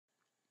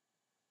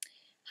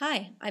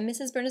Hi, I'm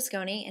Mrs.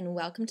 Bernasconi, and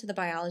welcome to the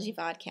Biology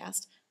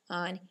Vodcast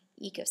on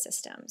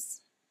ecosystems.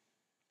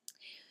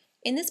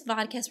 In this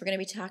vodcast, we're going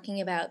to be talking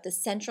about the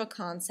central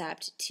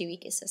concept to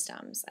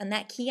ecosystems, and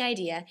that key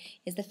idea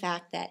is the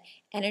fact that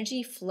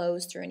energy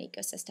flows through an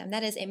ecosystem.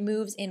 That is, it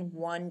moves in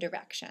one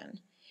direction.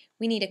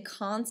 We need a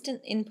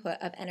constant input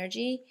of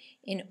energy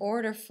in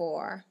order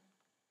for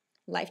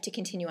life to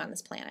continue on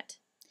this planet.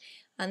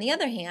 On the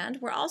other hand,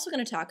 we're also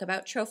going to talk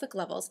about trophic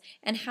levels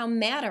and how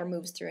matter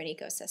moves through an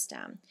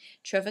ecosystem.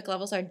 Trophic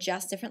levels are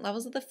just different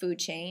levels of the food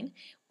chain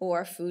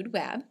or food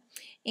web,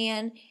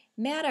 and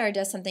matter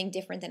does something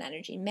different than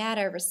energy.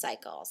 Matter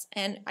recycles,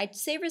 and I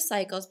say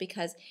recycles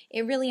because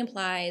it really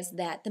implies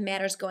that the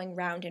matter is going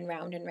round and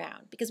round and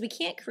round, because we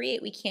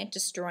can't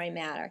destroy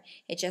matter.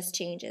 It just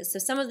changes. So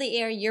some of the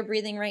air you're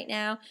breathing right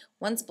now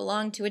once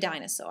belonged to a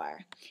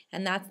dinosaur,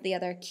 and that's the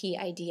other key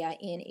idea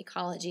in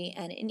ecology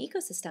and in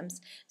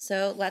ecosystems.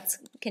 So let's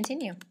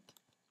continue.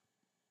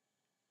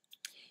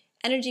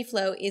 Energy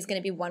flow is going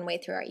to be one way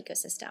through our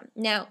ecosystem.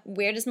 Now,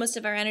 where does most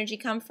of our energy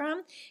come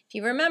from? If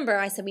you remember,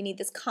 I said we need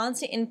this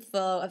constant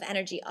inflow of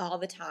energy all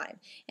the time.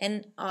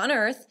 And on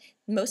Earth,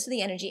 most of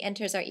the energy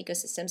enters our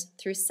ecosystems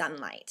through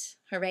sunlight.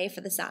 Hooray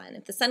for the sun.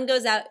 If the sun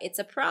goes out, it's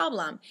a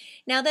problem.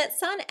 Now, that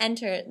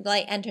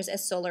light enters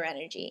as solar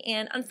energy,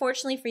 and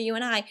unfortunately for you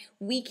and I,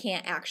 we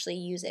can't actually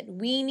use it.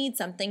 We need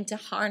something to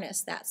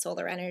harness that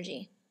solar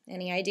energy.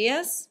 Any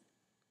ideas?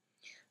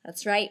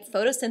 That's right,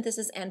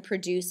 photosynthesis and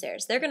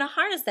producers. They're going to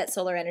harness that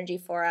solar energy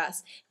for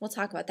us. We'll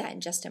talk about that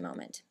in just a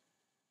moment.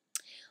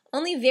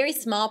 Only a very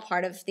small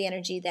part of the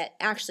energy that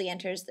actually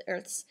enters the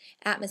Earth's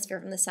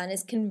atmosphere from the sun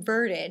is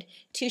converted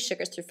to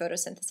sugars through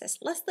photosynthesis,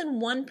 less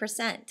than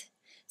 1%.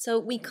 So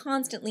we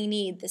constantly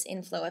need this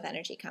inflow of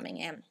energy coming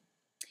in.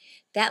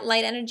 That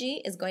light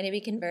energy is going to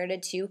be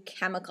converted to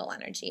chemical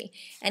energy.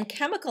 And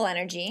chemical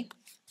energy,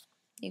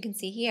 you can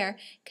see here,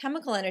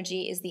 chemical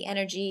energy is the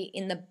energy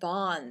in the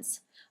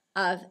bonds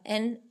of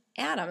an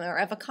atom or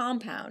of a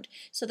compound.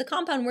 So the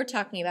compound we're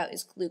talking about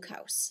is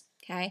glucose,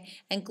 okay?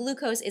 And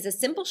glucose is a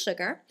simple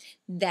sugar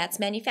that's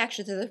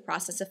manufactured through the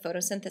process of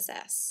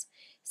photosynthesis.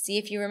 See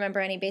if you remember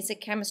any basic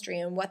chemistry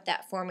and what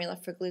that formula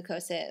for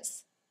glucose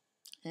is.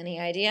 Any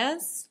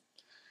ideas?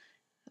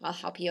 I'll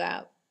help you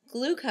out.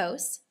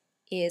 Glucose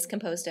is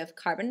composed of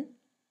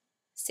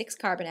 6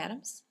 carbon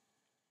atoms,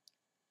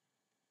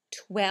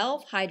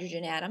 12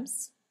 hydrogen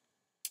atoms,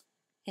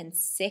 and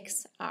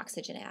 6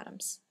 oxygen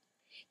atoms.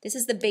 This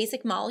is the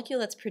basic molecule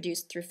that's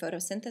produced through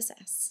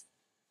photosynthesis.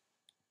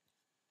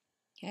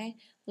 Okay,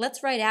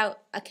 let's write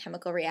out a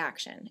chemical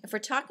reaction. If we're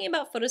talking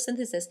about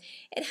photosynthesis,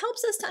 it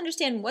helps us to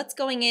understand what's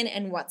going in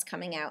and what's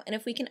coming out. And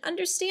if we can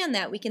understand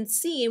that, we can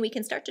see and we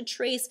can start to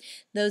trace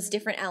those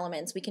different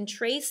elements. We can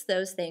trace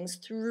those things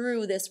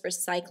through this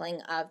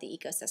recycling of the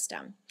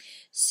ecosystem.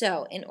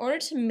 So in order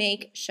to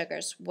make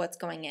sugars, what's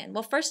going in?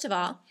 Well, first of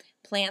all,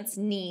 plants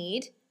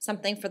need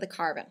something for the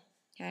carbon.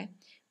 Okay.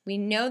 We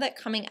know that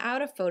coming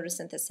out of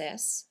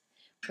photosynthesis,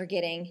 we're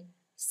getting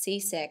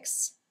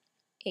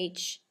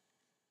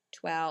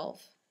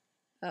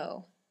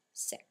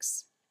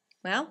C6H12O6.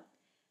 Well,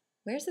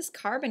 where's this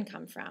carbon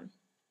come from?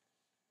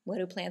 What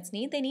do plants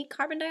need? They need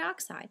carbon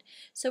dioxide.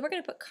 So we're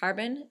going to put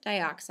carbon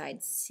dioxide,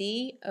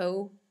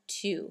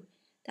 CO2.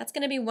 That's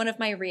going to be one of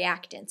my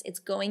reactants. It's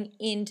going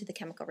into the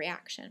chemical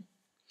reaction.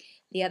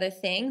 The other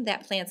thing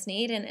that plants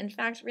need, and in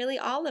fact really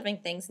all living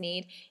things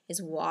need,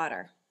 is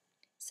water.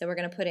 So we're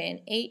going to put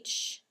in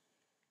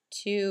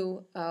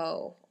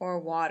H2O, or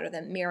water,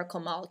 the miracle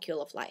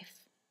molecule of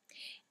life.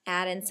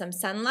 Add in some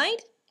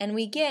sunlight, and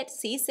we get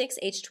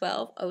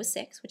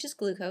C6H12O6, which is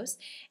glucose.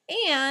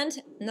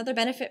 And another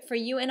benefit for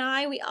you and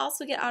I, we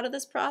also get out of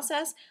this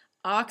process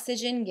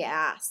oxygen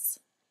gas.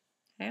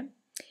 Okay?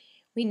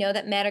 We know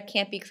that matter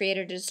can't be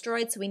created or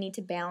destroyed, so we need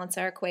to balance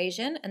our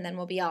equation, and then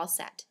we'll be all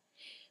set.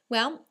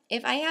 Well,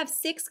 if I have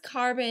 6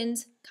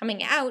 carbons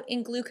coming out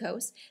in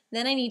glucose,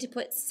 then I need to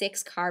put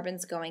 6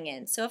 carbons going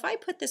in. So if I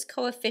put this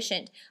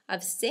coefficient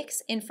of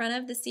 6 in front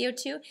of the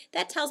CO2,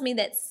 that tells me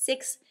that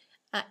 6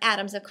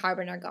 atoms of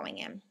carbon are going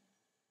in.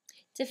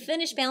 To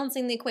finish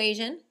balancing the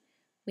equation,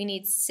 we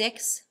need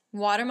 6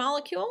 water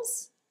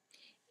molecules,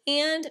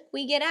 and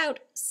we get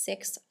out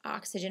 6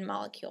 oxygen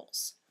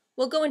molecules.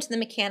 We'll go into the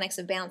mechanics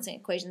of balancing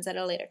equations at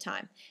a later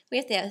time. We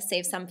have to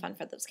save some fun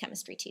for those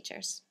chemistry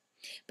teachers.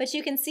 But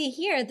you can see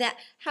here that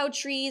how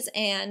trees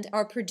and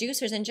our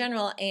producers in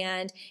general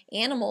and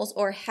animals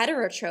or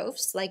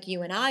heterotrophs like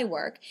you and I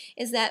work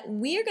is that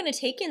we're going to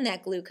take in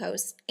that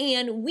glucose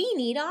and we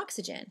need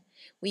oxygen.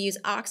 We use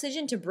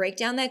oxygen to break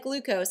down that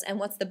glucose, and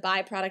what's the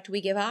byproduct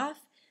we give off?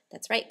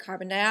 That's right,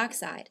 carbon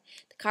dioxide.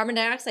 The carbon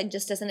dioxide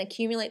just doesn't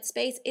accumulate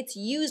space, it's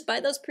used by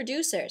those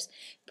producers.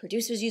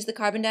 Producers use the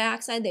carbon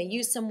dioxide, they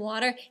use some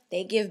water,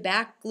 they give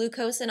back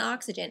glucose and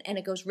oxygen, and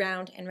it goes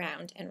round and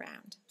round and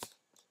round.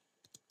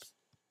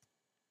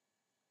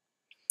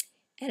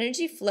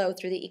 Energy flow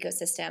through the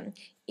ecosystem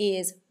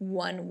is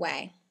one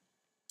way.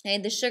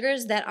 And the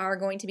sugars that are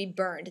going to be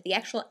burned, the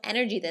actual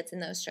energy that's in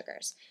those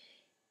sugars.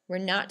 We're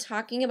not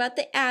talking about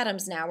the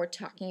atoms now, we're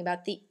talking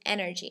about the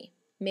energy.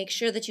 Make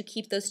sure that you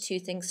keep those two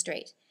things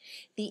straight.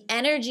 The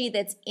energy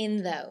that's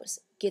in those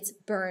gets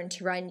burned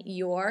to run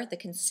the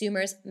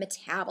consumer's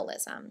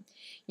metabolism.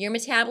 Your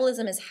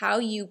metabolism is how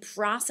you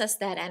process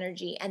that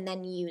energy and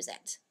then use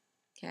it.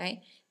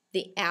 Okay?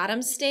 The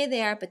atoms stay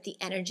there, but the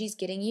energy is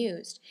getting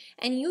used.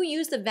 And you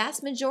use the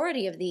vast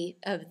majority of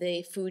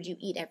the food you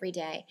eat every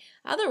day.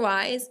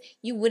 Otherwise,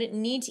 you wouldn't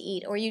need to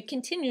eat, or you'd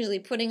continually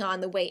putting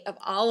on the weight of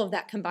all of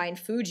that combined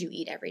food you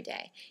eat every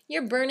day.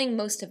 You're burning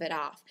most of it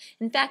off.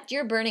 In fact,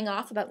 you're burning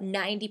off about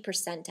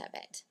 90% of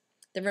it.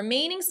 The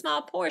remaining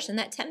small portion,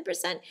 that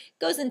 10%,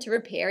 goes into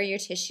repair your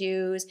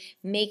tissues,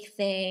 make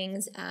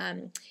things,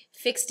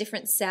 fix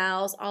different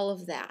cells, all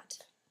of that.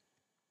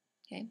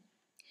 Okay?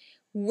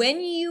 When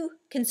you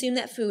consume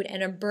that food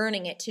and are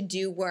burning it to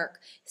do work,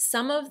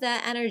 some of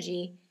that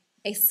energy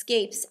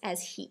escapes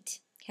as heat.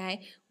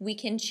 Okay? We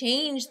can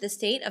change the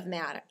state of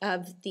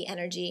the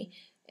energy,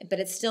 but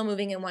it's still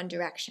moving in one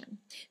direction.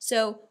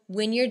 So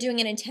when you're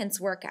doing an intense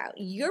workout,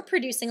 you're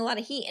producing a lot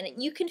of heat,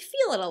 and you can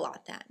feel it a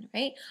lot then,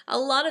 right? A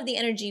lot of the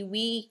energy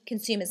we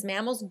consume as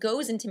mammals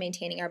goes into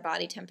maintaining our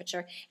body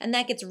temperature, and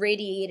that gets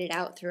radiated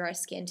out through our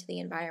skin to the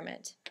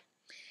environment.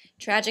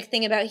 Tragic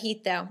thing about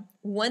heat, though,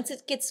 once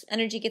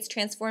energy gets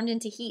transformed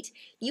into heat,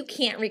 you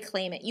can't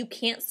reclaim it. You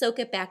can't soak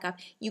it back up.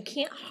 You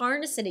can't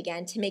harness it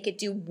again to make it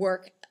do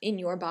work in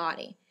your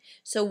body.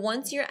 So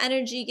once your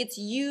energy gets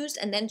used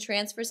and then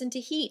transfers into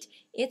heat,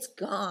 it's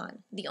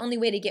gone. The only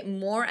way to get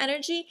more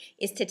energy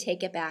is to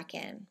take it back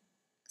in.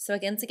 So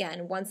again,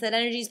 once that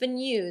energy has been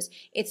used,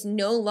 it's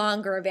no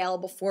longer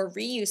available for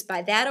reuse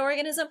by that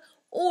organism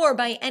or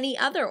by any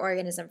other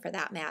organism for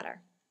that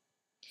matter.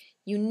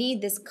 You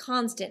need this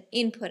constant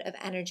input of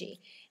energy.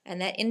 And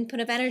that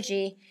input of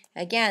energy,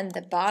 again,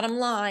 the bottom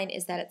line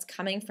is that it's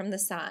coming from the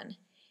sun.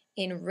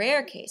 In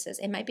rare cases,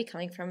 it might be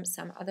coming from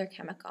some other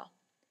chemical.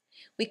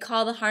 We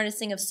call the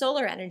harnessing of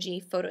solar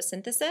energy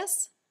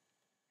photosynthesis.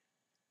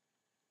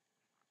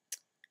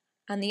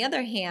 On the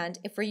other hand,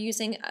 if we're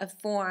using a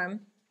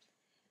form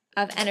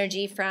of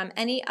energy from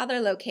any other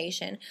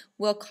location,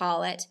 we'll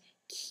call it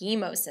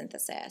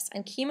chemosynthesis.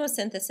 And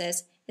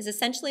chemosynthesis is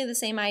essentially the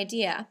same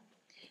idea,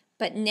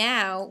 but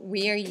now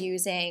we are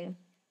using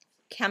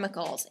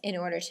chemicals in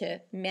order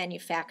to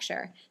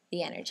manufacture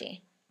the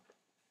energy.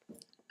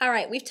 All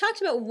right, we've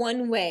talked about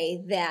one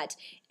way that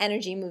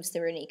energy moves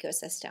through an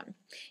ecosystem.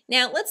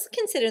 Now let's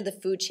consider the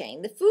food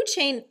chain. The food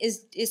chain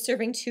is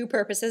serving two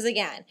purposes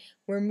again.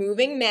 We're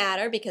moving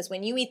matter because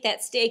when you eat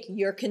that steak,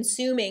 you're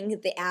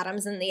consuming the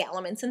atoms and the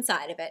elements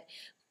inside of it.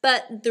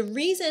 But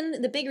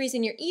the big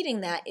reason you're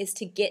eating that is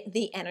to get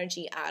the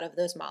energy out of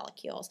those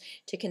molecules,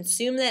 to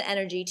consume that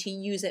energy, to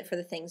use it for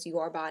the things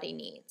your body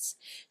needs.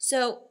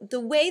 So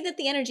the way that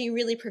the energy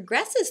really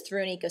progresses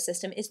through an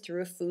ecosystem is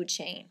through a food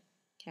chain.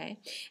 Okay?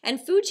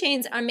 And food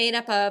chains are made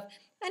up of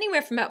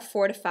anywhere from about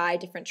 4 to 5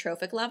 different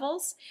trophic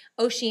levels.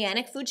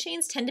 Oceanic food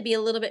chains tend to be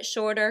a little bit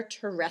shorter.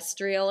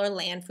 Terrestrial or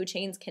land food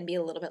chains can be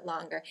a little bit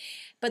longer.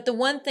 But the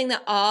one thing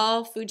that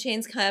all food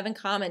chains have in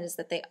common is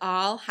that they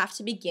all have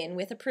to begin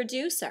with a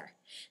producer.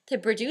 The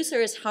producer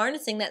is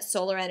harnessing that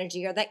solar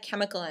energy or that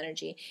chemical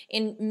energy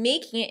and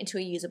making it into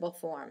a usable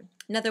form.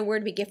 Another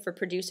word we give for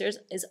producers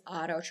is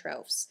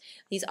autotrophs.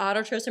 These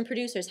autotrophs and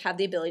producers have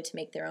the ability to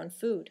make their own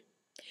food.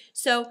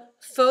 So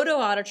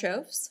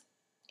photoautotrophs,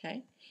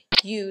 okay,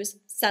 use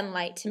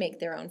sunlight to make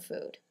their own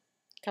food.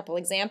 A couple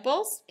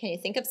examples. Can you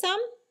think of some?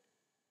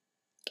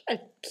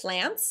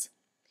 Plants,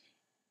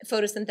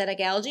 photosynthetic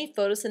algae,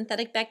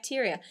 photosynthetic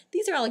bacteria.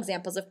 These are all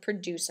examples of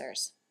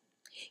producers.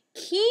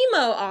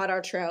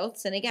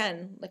 Chemoautotrophs, and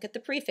again, look at the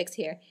prefix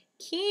here.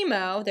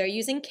 Chemo, they're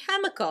using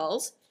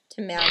chemicals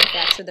to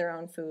manufacture their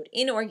own food,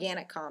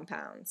 inorganic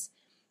compounds.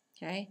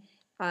 Okay,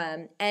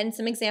 and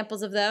some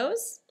examples of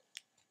those.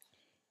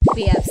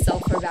 We have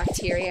sulfur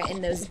bacteria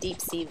in those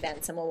deep sea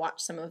vents, and we'll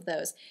watch some of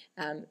those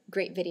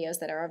great videos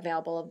that are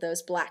available of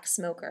those black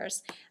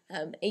smokers.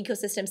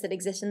 Ecosystems that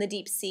exist in the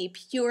deep sea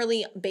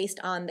purely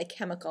based on the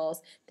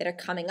chemicals that are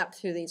coming up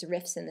through these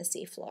rifts in the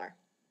seafloor.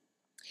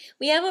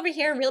 We have over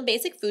here a real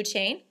basic food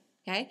chain.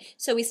 Okay,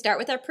 so we start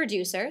with our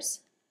producers.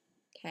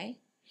 Okay,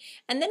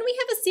 and then we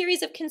have a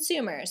series of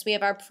consumers. We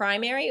have our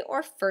primary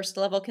or first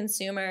level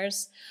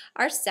consumers,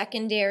 our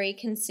secondary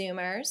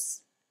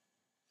consumers,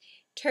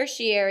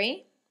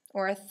 tertiary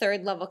or a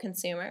third level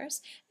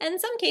consumers, and in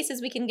some cases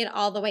we can get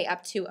all the way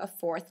up to a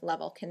fourth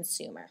level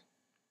consumer.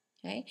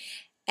 Okay?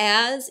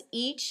 As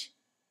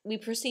we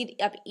proceed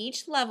up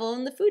each level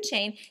in the food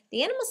chain,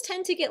 the animals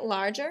tend to get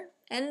larger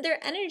and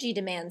their energy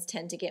demands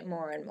tend to get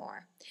more and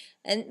more.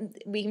 And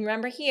we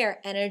remember here,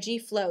 energy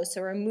flows, so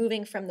we're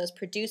moving from those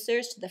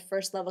producers to the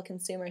first level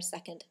consumers,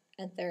 second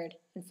and third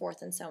and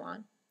fourth and so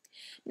on.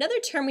 Another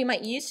term we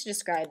might use to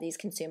describe these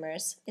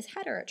consumers is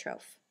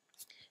heterotroph.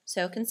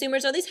 So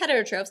consumers are these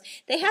heterotrophs.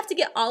 They have to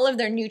get all of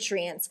their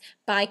nutrients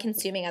by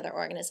consuming other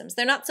organisms.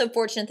 They're not so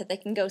fortunate that they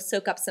can go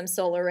soak up some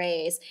solar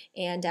rays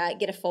and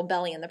get a full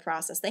belly in the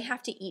process. They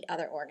have to eat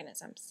other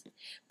organisms.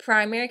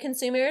 Primary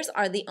consumers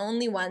are the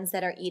only ones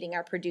that are eating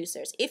our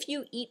producers. If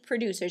you eat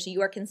producers,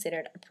 you are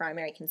considered a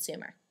primary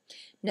consumer.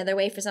 Another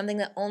way for something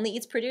that only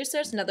eats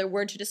producers, another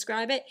word to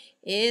describe it,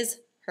 is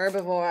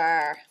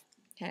herbivore.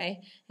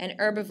 Okay, an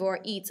herbivore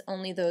eats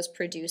only those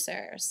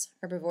producers.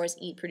 Herbivores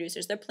eat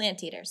producers. They're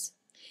plant eaters.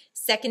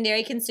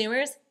 Secondary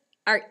consumers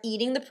are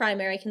eating the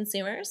primary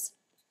consumers.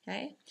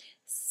 Okay,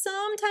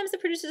 sometimes the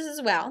producers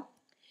as well.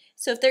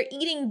 So if they're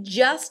eating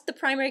just the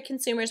primary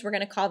consumers, we're going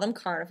to call them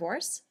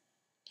carnivores.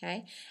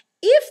 Okay,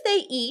 if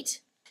they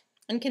eat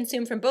and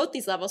consume from both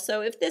these levels,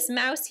 so if this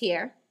mouse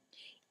here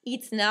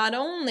eats not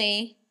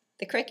only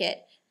the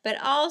cricket,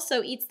 but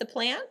also eats the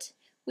plant,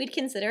 we'd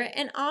consider it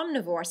an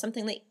omnivore,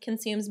 something that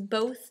consumes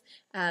both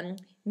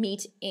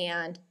meat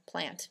and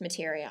plant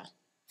material.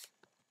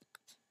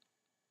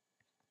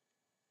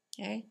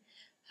 Okay.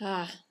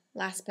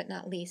 Last but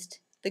not least,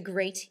 the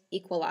great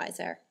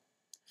equalizer,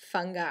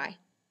 fungi.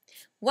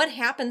 What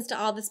happens to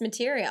all this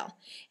material?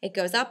 It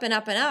goes up and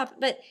up and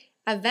up, but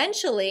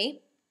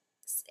eventually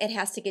it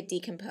has to get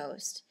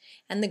decomposed.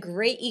 And the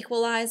great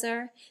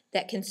equalizer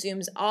that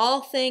consumes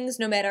all things,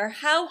 no matter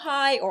how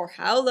high or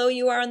how low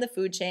you are on the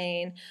food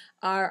chain,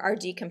 are our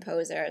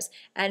decomposers.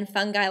 And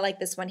fungi like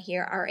this one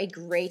here are a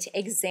great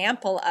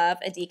example of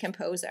a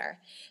decomposer.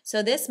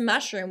 So this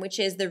mushroom, which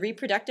is the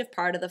reproductive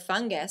part of the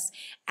fungus,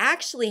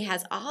 actually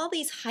has all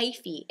these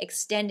hyphae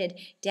extended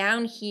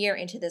down here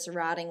into this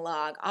rotting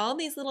log, all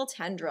these little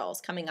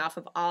tendrils coming off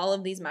of all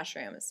of these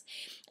mushrooms.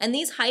 And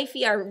these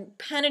hyphae are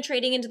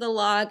penetrating into the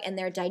log and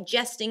they're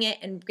digesting it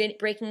and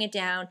breaking it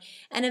down.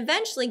 And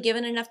eventually,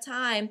 given enough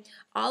time,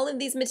 all of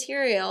these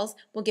materials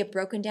will get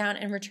broken down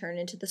and returned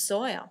into the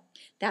soil.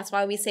 That's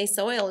why we say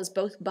soil is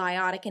both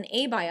biotic and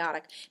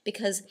abiotic,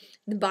 because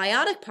the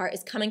biotic part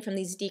is coming from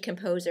these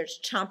decomposers,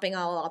 chomping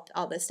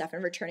all this stuff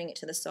and returning it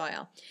to the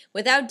soil.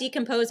 Without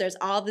decomposers,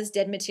 all this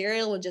dead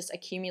material will just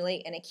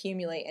accumulate and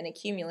accumulate and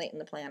accumulate in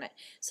the planet.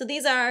 So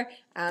these are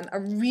a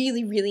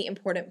really, really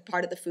important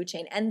part of the food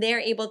chain, and they're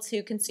able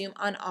to consume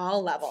on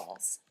all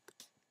levels.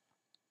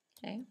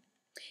 Okay.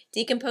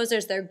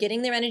 Decomposers, they're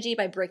getting their energy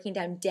by breaking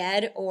down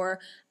dead or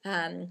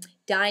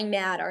dying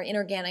matter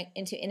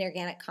into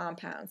inorganic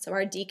compounds. So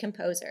our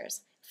decomposers,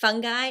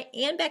 fungi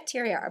and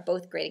bacteria are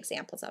both great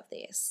examples of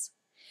these.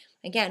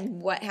 Again,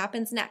 what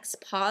happens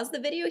next? Pause the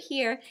video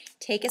here,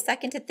 take a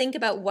second to think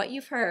about what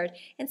you've heard,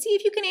 and see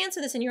if you can answer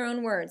this in your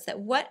own words,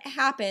 that what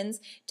happens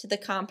to the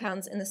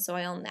compounds in the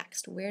soil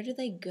next? Where do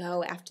they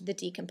go after the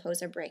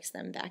decomposer breaks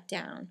them back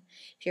down?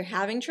 If you're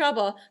having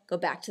trouble, go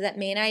back to that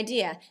main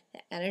idea,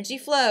 that energy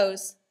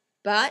flows,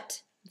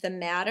 but the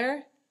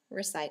matter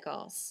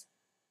recycles.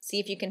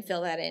 See if you can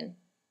fill that in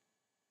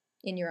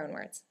your own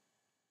words.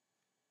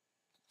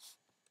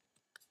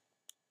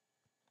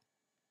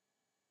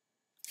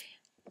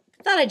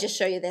 I thought I'd just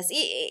show you this.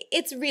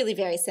 It's really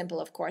very simple,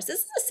 of course.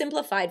 This is a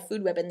simplified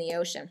food web in the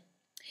ocean.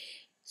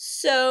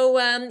 So you're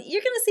going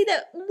to see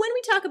that when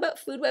we talk about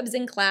food webs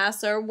in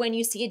class, or when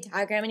you see a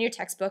diagram in your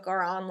textbook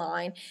or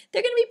online,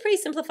 they're going to be pretty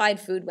simplified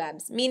food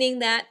webs, meaning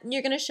that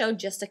you're going to show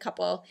just a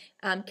couple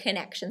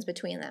connections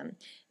between them.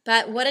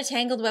 But what a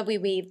tangled web we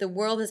weave. The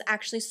world is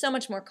actually so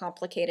much more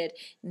complicated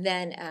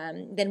than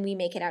we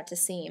make it out to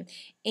seem.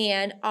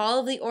 And all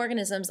of the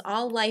organisms,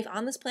 all life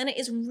on this planet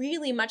is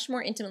really much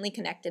more intimately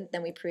connected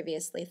than we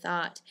previously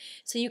thought.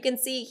 So you can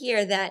see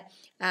here that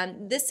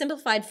this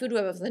simplified food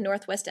web of the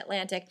Northwest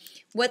Atlantic,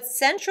 what's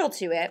central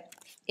to it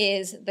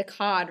is the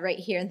cod right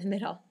here in the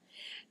middle.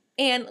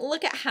 And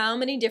look at how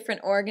many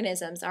different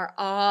organisms are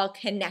all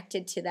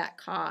connected to that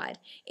cod.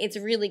 It's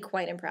really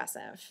quite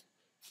impressive.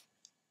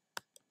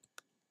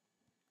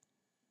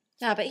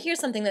 But here's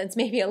something that's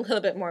maybe a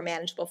little bit more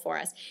manageable for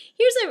us.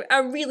 Here's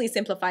a really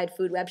simplified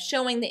food web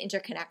showing the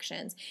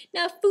interconnections.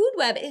 Now, food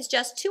web is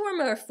just two or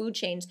more food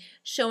chains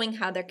showing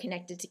how they're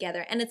connected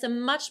together, and it's a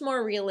much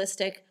more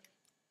realistic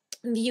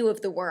view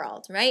of the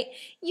world, right?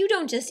 You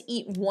don't just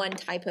eat one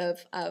type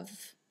of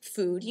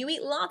food. You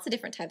eat lots of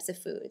different types of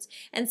foods.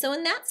 And so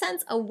in that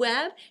sense, a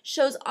web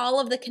shows all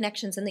of the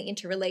connections and the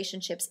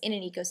interrelationships in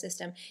an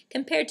ecosystem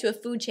compared to a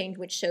food chain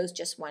which shows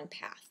just one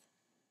path.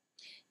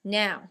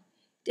 Now,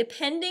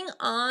 depending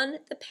on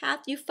the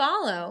path you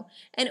follow,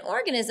 an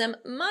organism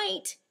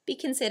might be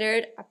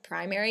considered a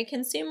primary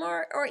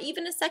consumer or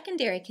even a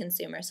secondary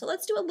consumer. So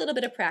let's do a little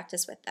bit of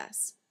practice with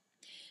this.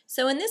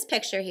 So in this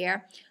picture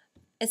here,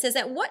 it says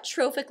at what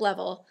trophic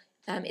level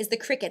is the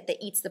cricket that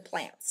eats the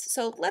plants?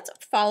 So let's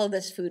follow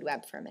this food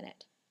web for a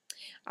minute.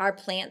 Our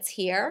plants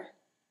here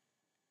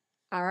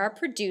are our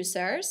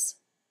producers.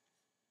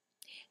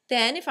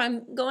 Then if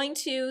I'm going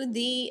to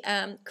the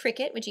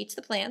cricket, which eats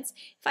the plants,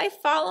 if I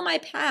follow my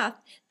path,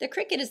 the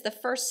cricket is the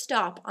first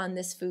stop on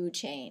this food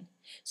chain.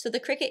 So the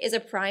cricket is a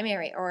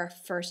primary or a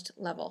first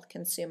level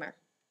consumer.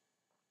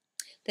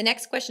 The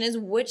next question is,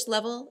 which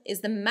level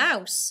is the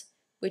mouse,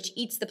 which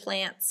eats the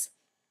plants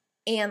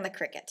and the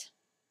cricket?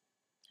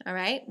 All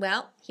right,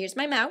 well, here's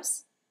my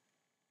mouse.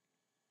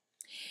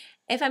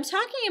 If I'm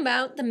talking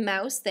about the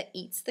mouse that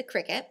eats the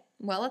cricket,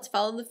 well, let's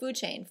follow the food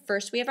chain.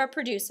 First, we have our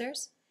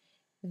producers.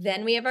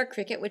 Then we have our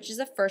cricket, which is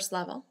a first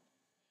level.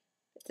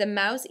 If the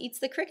mouse eats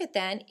the cricket,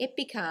 then it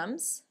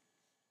becomes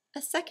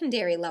a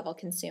secondary level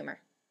consumer.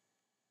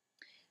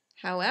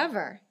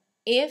 However,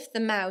 If the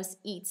mouse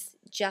eats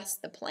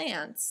just the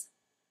plants,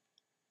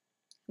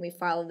 we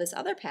follow this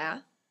other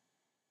path,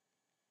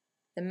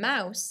 the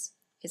mouse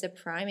is a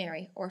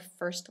primary or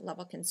first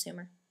level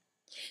consumer.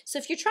 So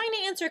if you're trying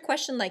to answer a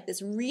question like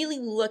this, really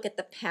look at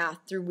the path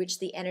through which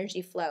the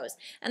energy flows.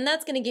 And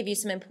that's going to give you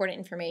some important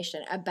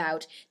information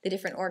about the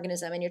different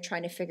organism, and you're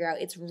trying to figure out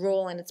its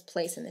role and its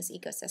place in this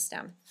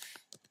ecosystem.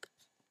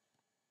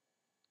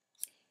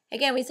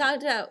 Again, we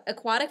talked about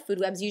aquatic food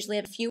webs usually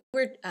have fewer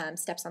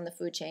steps on the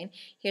food chain.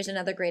 Here's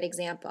another great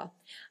example.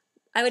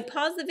 I would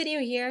pause the video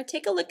here,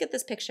 take a look at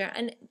this picture,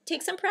 and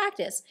take some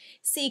practice.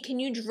 See, can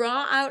you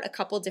draw out a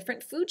couple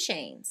different food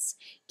chains?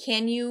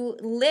 Can you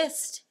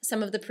list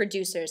some of the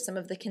producers, some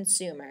of the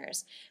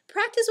consumers?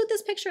 Practice with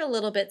this picture a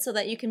little bit so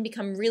that you can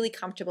become really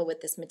comfortable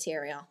with this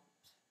material.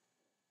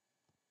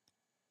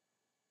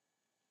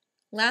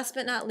 Last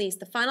but not least,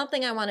 the final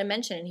thing I want to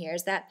mention in here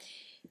is that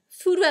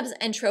food webs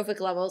and trophic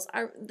levels,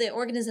 the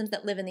organisms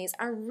that live in these,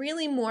 are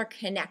really more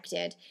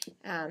connected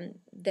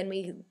than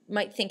we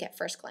might think at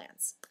first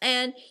glance.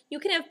 And you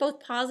can have both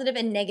positive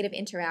and negative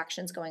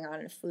interactions going on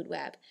in a food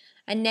web.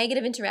 A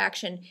negative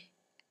interaction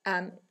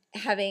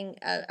having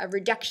a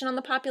reduction on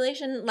the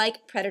population,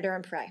 like predator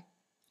and prey,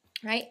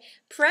 right?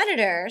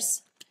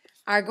 Predators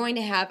are going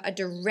to have a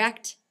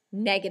direct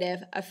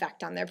negative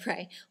effect on their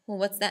prey. Well,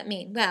 what's that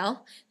mean?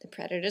 Well, the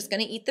predator is going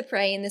to eat the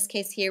prey. In this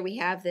case here, we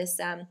have this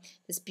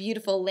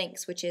beautiful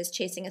lynx, which is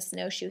chasing a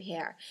snowshoe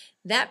hare.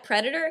 That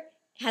predator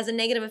has a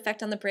negative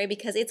effect on the prey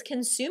because it's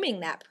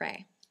consuming that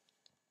prey.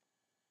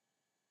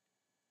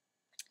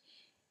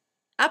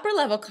 Upper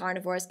level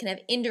carnivores can have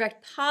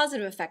indirect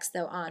positive effects,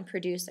 though, on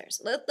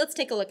producers. Let's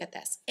take a look at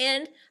this.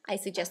 And I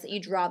suggest that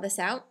you draw this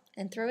out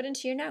and throw it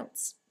into your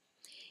notes.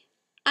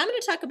 I'm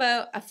going to talk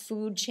about a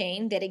food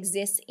chain that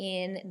exists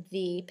in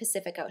the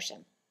Pacific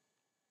Ocean.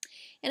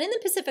 And in the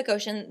Pacific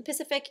Ocean,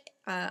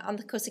 on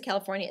the coast of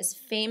California is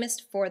famous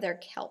for their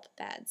kelp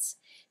beds.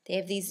 They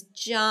have these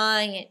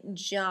giant,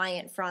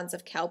 giant fronds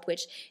of kelp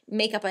which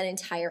make up an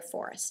entire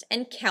forest.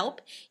 And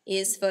kelp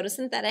is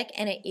photosynthetic,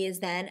 and it is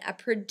then a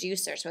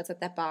producer, so it's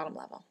at that bottom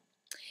level.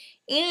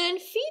 And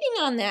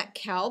feeding on that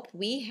kelp,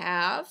 we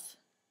have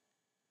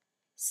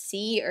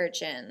sea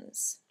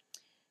urchins.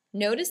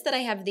 Notice that I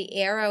have the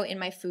arrow in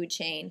my food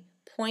chain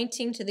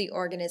pointing to the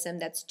organism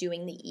that's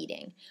doing the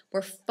eating.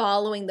 We're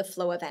following the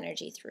flow of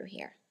energy through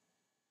here.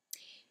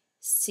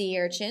 Sea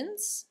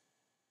urchins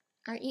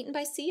are eaten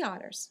by sea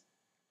otters.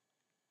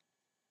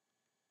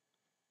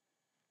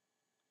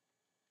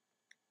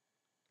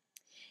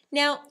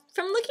 Now,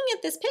 from looking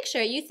at this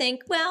picture, you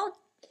think, well,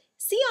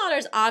 sea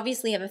otters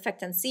obviously have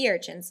effect on sea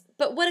urchins,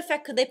 but what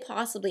effect could they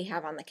possibly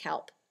have on the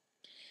kelp?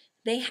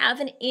 They have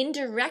an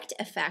indirect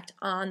effect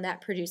on that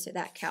producer,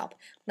 that kelp.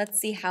 Let's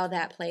see how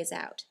that plays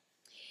out.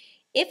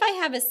 If I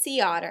have a sea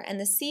otter and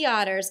the sea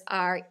otters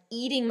are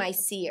eating my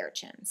sea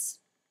urchins,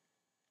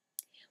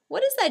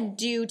 what does that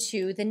do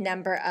to the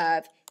number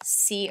of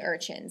sea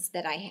urchins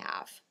that I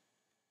have?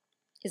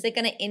 Is it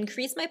going to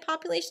increase my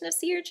population of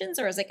sea urchins,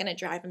 or is it going to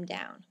drive them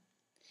down?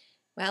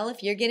 Well,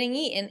 if you're getting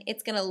eaten,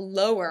 it's going to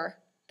lower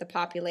the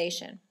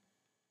population.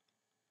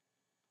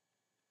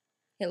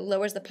 It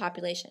lowers the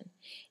population.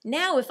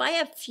 Now, if I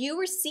have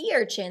fewer sea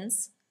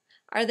urchins,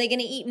 are they going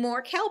to eat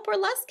more kelp or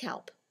less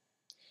kelp?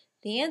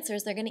 The answer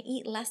is they're going to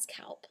eat less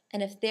kelp.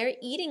 And if they're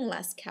eating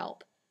less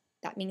kelp,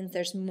 that means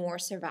there's more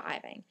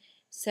surviving.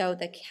 So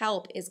the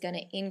kelp is going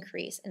to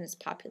increase in its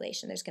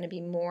population. There's going to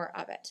be more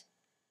of it.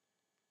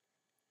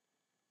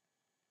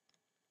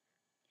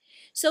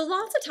 So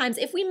lots of times,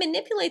 if we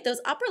manipulate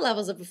those upper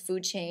levels of a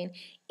food chain,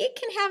 it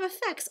can have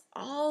effects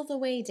all the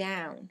way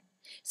down.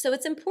 So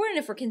it's important,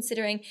 if we're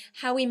considering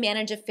how we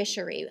manage a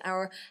fishery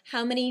or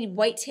how many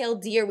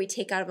white-tailed deer we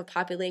take out of a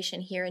population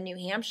here in New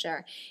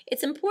Hampshire,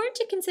 it's important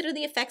to consider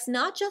the effects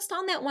not just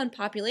on that one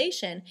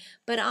population,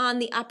 but on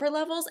the upper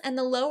levels and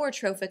the lower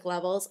trophic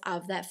levels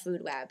of that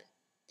food web.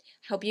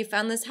 Hope you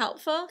found this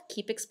helpful.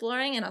 Keep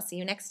exploring, and I'll see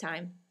you next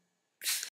time.